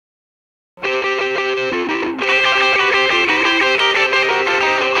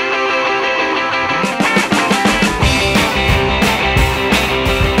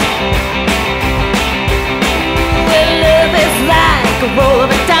A roll of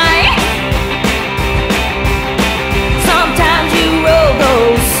a dice. Sometimes you roll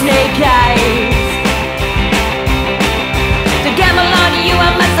those snake eyes. To gamble on you, I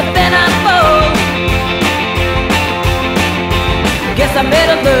must have been a fool. Guess I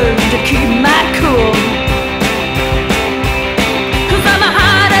better learn to keep my cool. 'Cause I'm a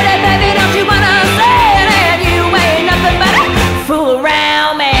hard-headed baby, don't you wanna say it? And you ain't nothing but a fool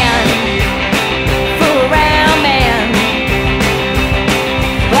around man. Fool around man.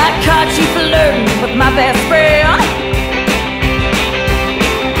 I caught you flirting with my best friend.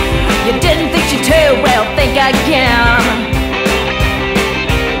 You didn't think you'd tell, well, think I can.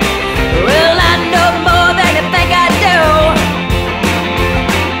 Well, I know more than you think I do.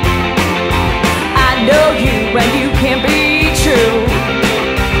 I know you and you can be true.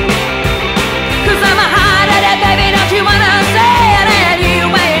 'Cause I'm a hard-headed baby, don't you wanna say it? And you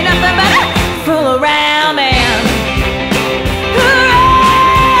ain't nothing but a fool around man.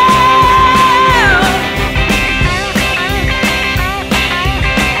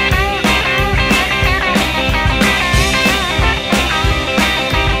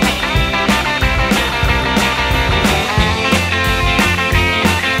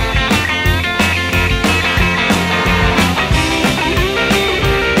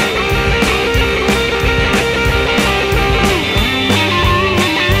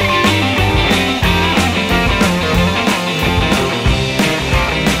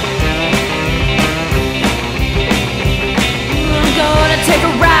 Take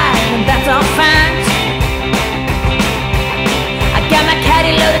a ride, and that's all fine. I got my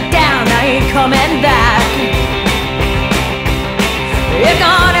caddy loaded down, I ain't coming back. You're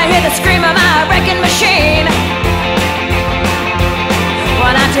gonna hear the scream of my wrecking machine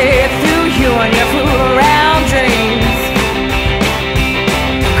when I tear through you and your fool around dreams.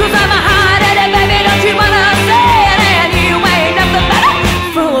 'Cause I'm a hard-headed baby, don't you wanna say it? And you ain't nothing but a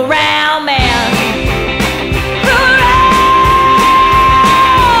fool around man.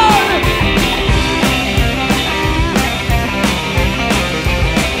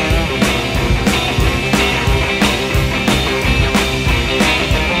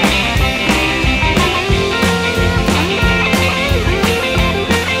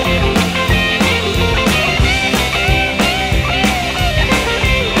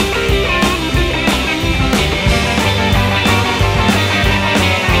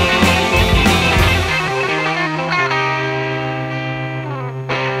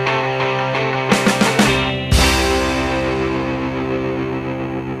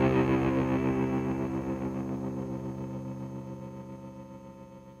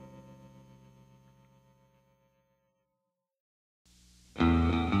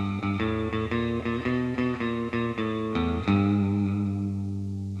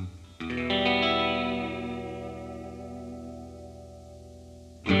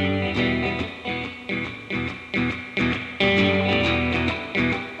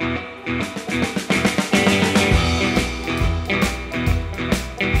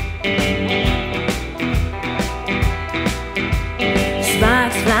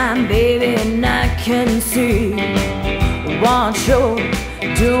 Baby, and I can see what you're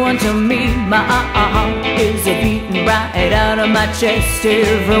doing to me. My heart is beating right out of my chest.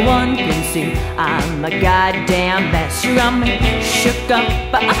 Everyone can see I'm a goddamn mess. You got me shook up,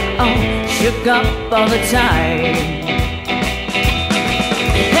 shook up all the time.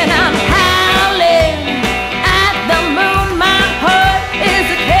 And I'm howling at the moon. My heart is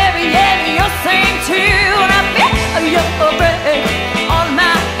carrying your same tune. I feel your breath on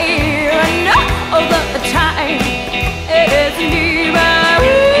my ear. I know all the time it's near.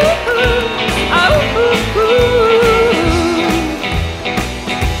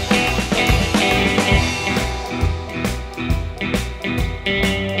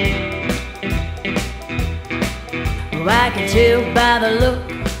 I can tell by the look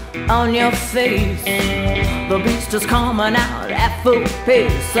on your face, the beast is coming out at full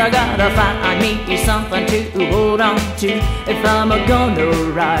pace. I gotta find me something to hold on to if I'm gonna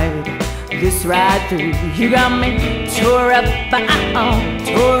ride this ride through. You got me tore up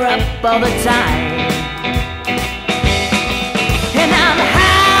all the time. And I'm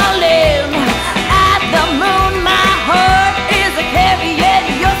howling at the moon. My heart is carrying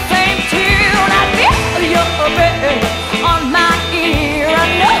your same tune. I feel your breath on my ear. I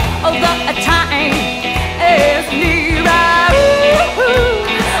know all the time is near.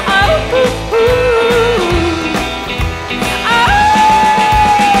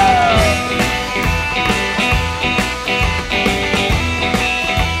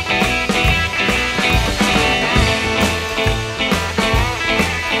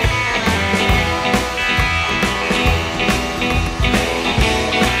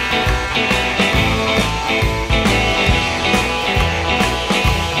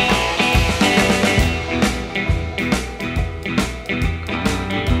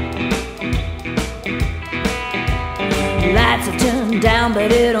 down,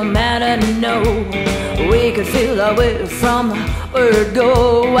 but it don't matter, no. We could feel our way from the word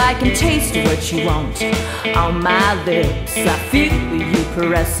go. I can taste what you want on my lips. I feel you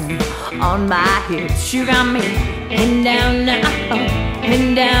pressing on my hips. You got me pinned down now,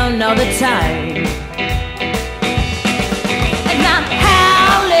 pinned down all the time.